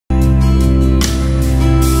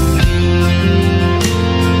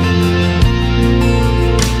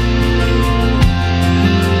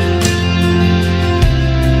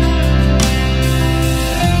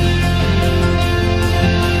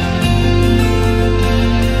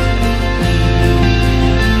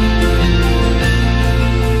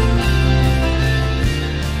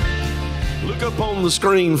the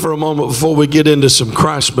screen for a moment before we get into some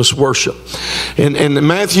Christmas worship. And in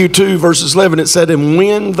Matthew 2, verses 11, it said, and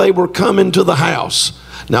when they were coming to the house.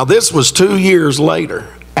 Now, this was 2 years later,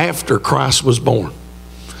 after Christ was born.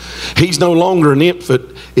 He's no longer an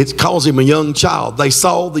infant. It calls him a young child. They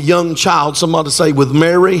saw the young child, somebody say, with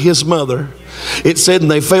Mary, his mother. It said, and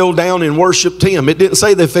they fell down and worshiped him. It didn't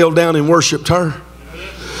say they fell down and worshiped her.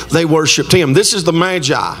 They worshiped him. This is the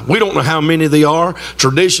Magi. We don't know how many they are.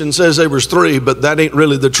 Tradition says there was 3, but that ain't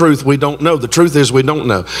really the truth. We don't know. The truth is we don't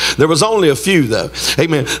know. There was only a few, though.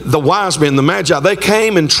 Amen. The wise men, the Magi, they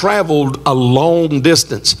came and traveled a long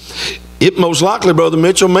distance. It most likely, Brother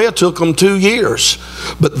Mitchell, may have took them 2 years.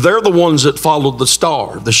 But they're the ones that followed the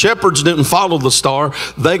star. The shepherds didn't follow the star.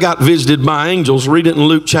 They got visited by angels. Read it in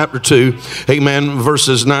Luke chapter 2, amen,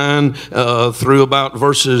 verses 9 through about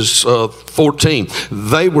verses 14.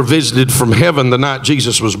 They were visited from heaven the night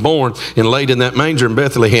Jesus was born and laid in that manger in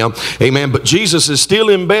Bethlehem, amen. But Jesus is still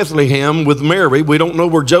in Bethlehem with Mary. We don't know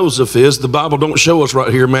where Joseph is. The Bible don't show us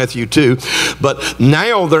right here, Matthew 2. But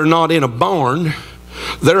now they're not in a barn.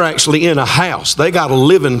 They're actually in a house. They got a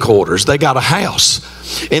living quarters. They got a house.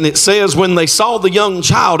 And it says when they saw the young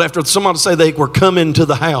child, after somebody say they were coming to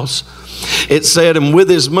the house, it said, and with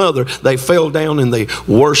his mother, they fell down and they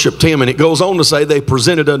worshiped him. And it goes on to say they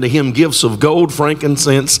presented unto him gifts of gold,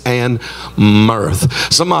 frankincense, and myrrh.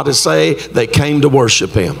 Somebody say they came to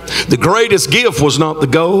worship him. The greatest gift was not the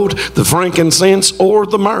gold, the frankincense, or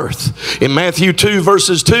the myrrh. In Matthew 2,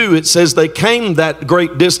 verses 2, it says they came that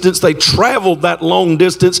great distance. They traveled that long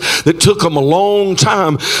distance that took them a long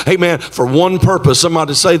time, amen, for one purpose.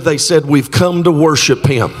 Somebody say they said, we've come to worship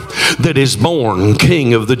him that is born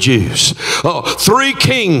King of the Jews. Oh, 3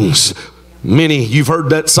 kings. Many, you've heard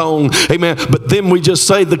that song, amen. But then we just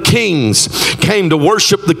say the kings came to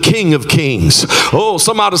worship the King of Kings. Oh,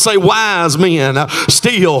 somebody say wise men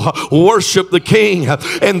still worship the King.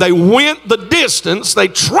 And they went the distance, they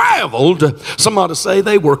traveled. Somebody say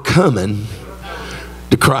they were coming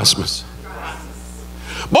to Christmas.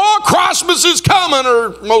 Boy, Christmas is coming,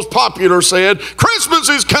 or most popular said, Christmas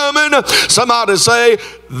is coming. Somebody say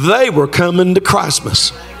they were coming to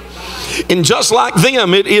Christmas. And just like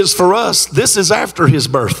them, it is for us. This is after his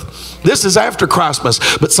birth. This is after Christmas.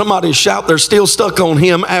 But somebody shout, they're still stuck on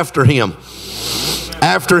him after him.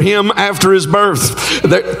 After him, after his birth.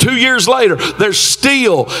 2 years later, they're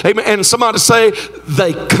still, amen. And somebody say,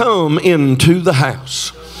 they come into the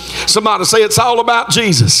house. Somebody say it's all about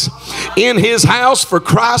Jesus in his house for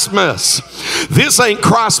Christmas. This ain't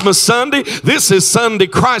Christmas Sunday. This is Sunday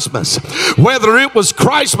Christmas. Whether it was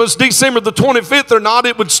Christmas December the 25th or not,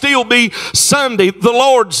 it would still be Sunday, the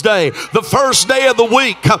Lord's Day, the first day of the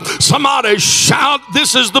week. Somebody shout,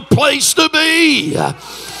 this is the place to be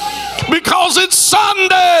because it's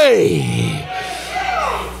Sunday.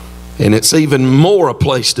 And it's even more a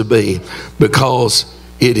place to be because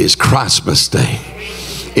it is Christmas Day.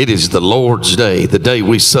 It is the Lord's Day, the day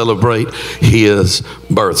we celebrate his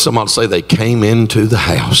birth. Somebody say they came into the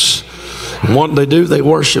house. And what did they do? They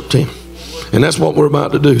worshiped him. And that's what we're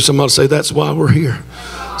about to do. Somebody say that's why we're here.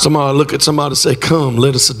 Somebody look at somebody and say, come,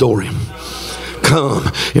 let us adore him. Come.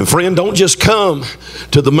 And friend, don't just come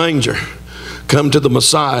to the manger. Come to the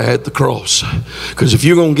Messiah at the cross. Because if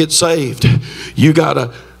you're going to get saved, you got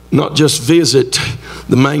to not just visit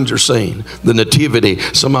the manger scene, the nativity.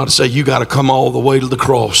 Somebody say you got to come all the way to the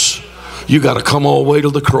cross. You got to come all the way to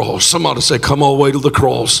the cross. Somebody say come all the way to the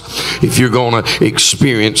cross if you're going to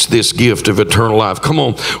experience this gift of eternal life. Come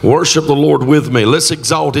on, worship the Lord with me. Let's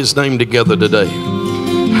exalt his name together today.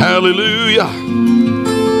 Hallelujah.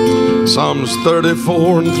 Psalms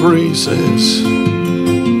 34:3 says,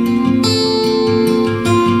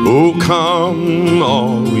 oh, come,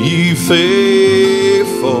 all ye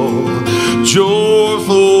faithful,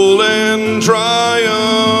 joyful and triumphant.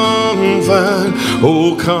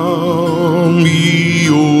 Oh, come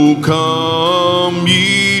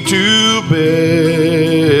ye to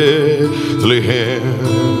Bethlehem.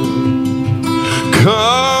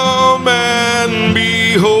 Come and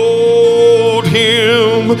behold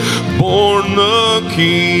him, born the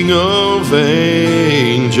King of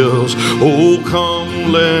angels. Oh,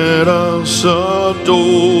 come, let us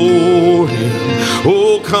adore him.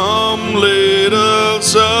 Oh, come, let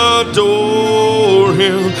us adore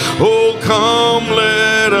him. Oh, come,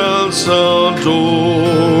 let us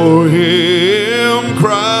adore him.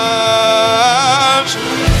 Christ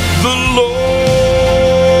the Lord.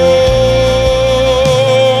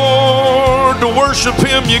 To worship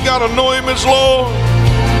him, you got to know him as Lord.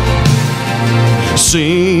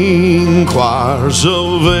 Sing choirs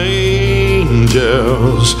of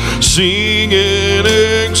angels, sing in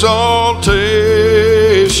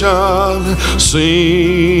exaltation.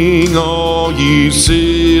 Sing, all ye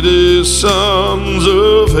citizens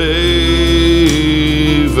of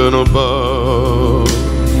heaven above.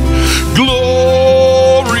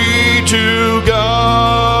 Glory to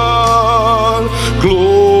God,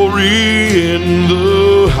 glory in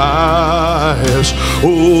the highest.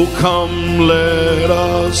 Oh, come, let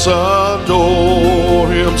us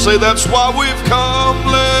adore him. Say, that's why we've come.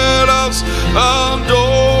 Let us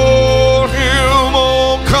adore him.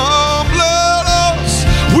 Oh, come, let us.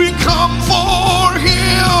 We come for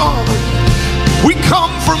him. We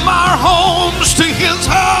come from our homes to his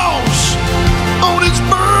house on his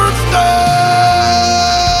birthday.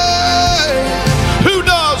 Who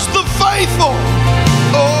does? The faithful.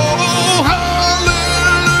 Oh, hallelujah.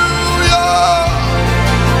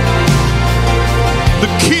 The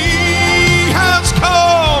King has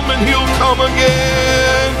come and he'll come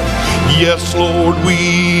again. Yes, Lord,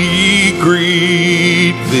 we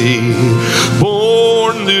greet thee,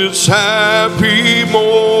 born this happy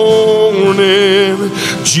morning.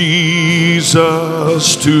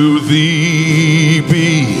 Jesus, to thee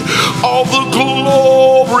be all the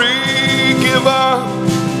glory given.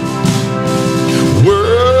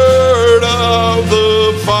 Word of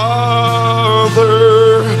the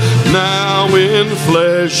Father, now in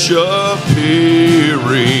flesh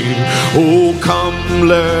appearing. Oh, come,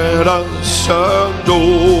 let us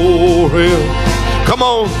adore him. Come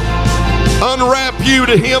on, unwrap you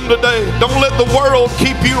to him today. Don't let the world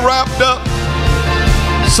keep you wrapped up.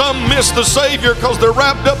 Some miss the Savior because they're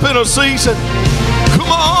wrapped up in a season.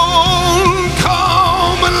 Come on,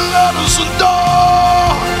 come and let us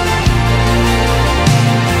adore.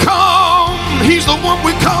 Come, he's the one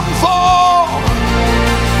we come for.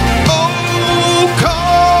 Oh,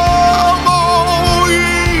 come, oh, ye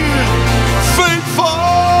faithful.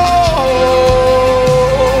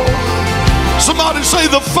 Somebody say,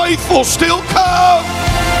 the faithful still come.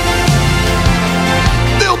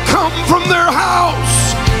 They'll come from their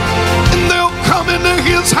house, and they'll come into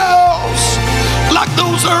his house like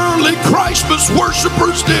those early Christmas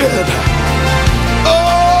worshipers did. Oh,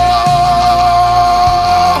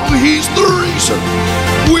 he's the reason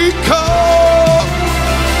we come.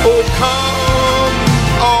 Oh, come,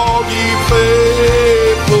 all ye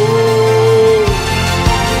faithful.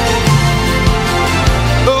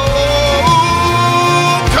 Oh,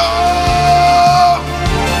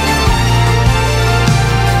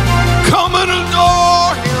 come and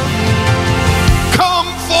adore him. Come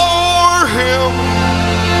for him.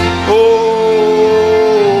 Oh,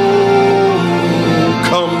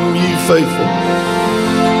 come ye faithful.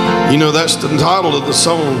 You know, that's the title of the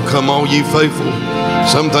song, Come All Ye Faithful.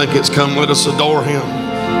 Some think it's Come Let Us Adore Him.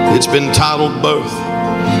 It's been titled both.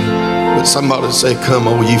 But somebody say, Come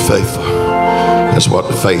All Ye Faithful. That's what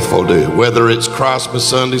the faithful do. Whether it's Christmas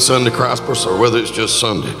Sunday, Sunday Christmas, or whether it's just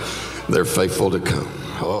Sunday, they're faithful to come.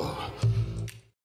 Oh.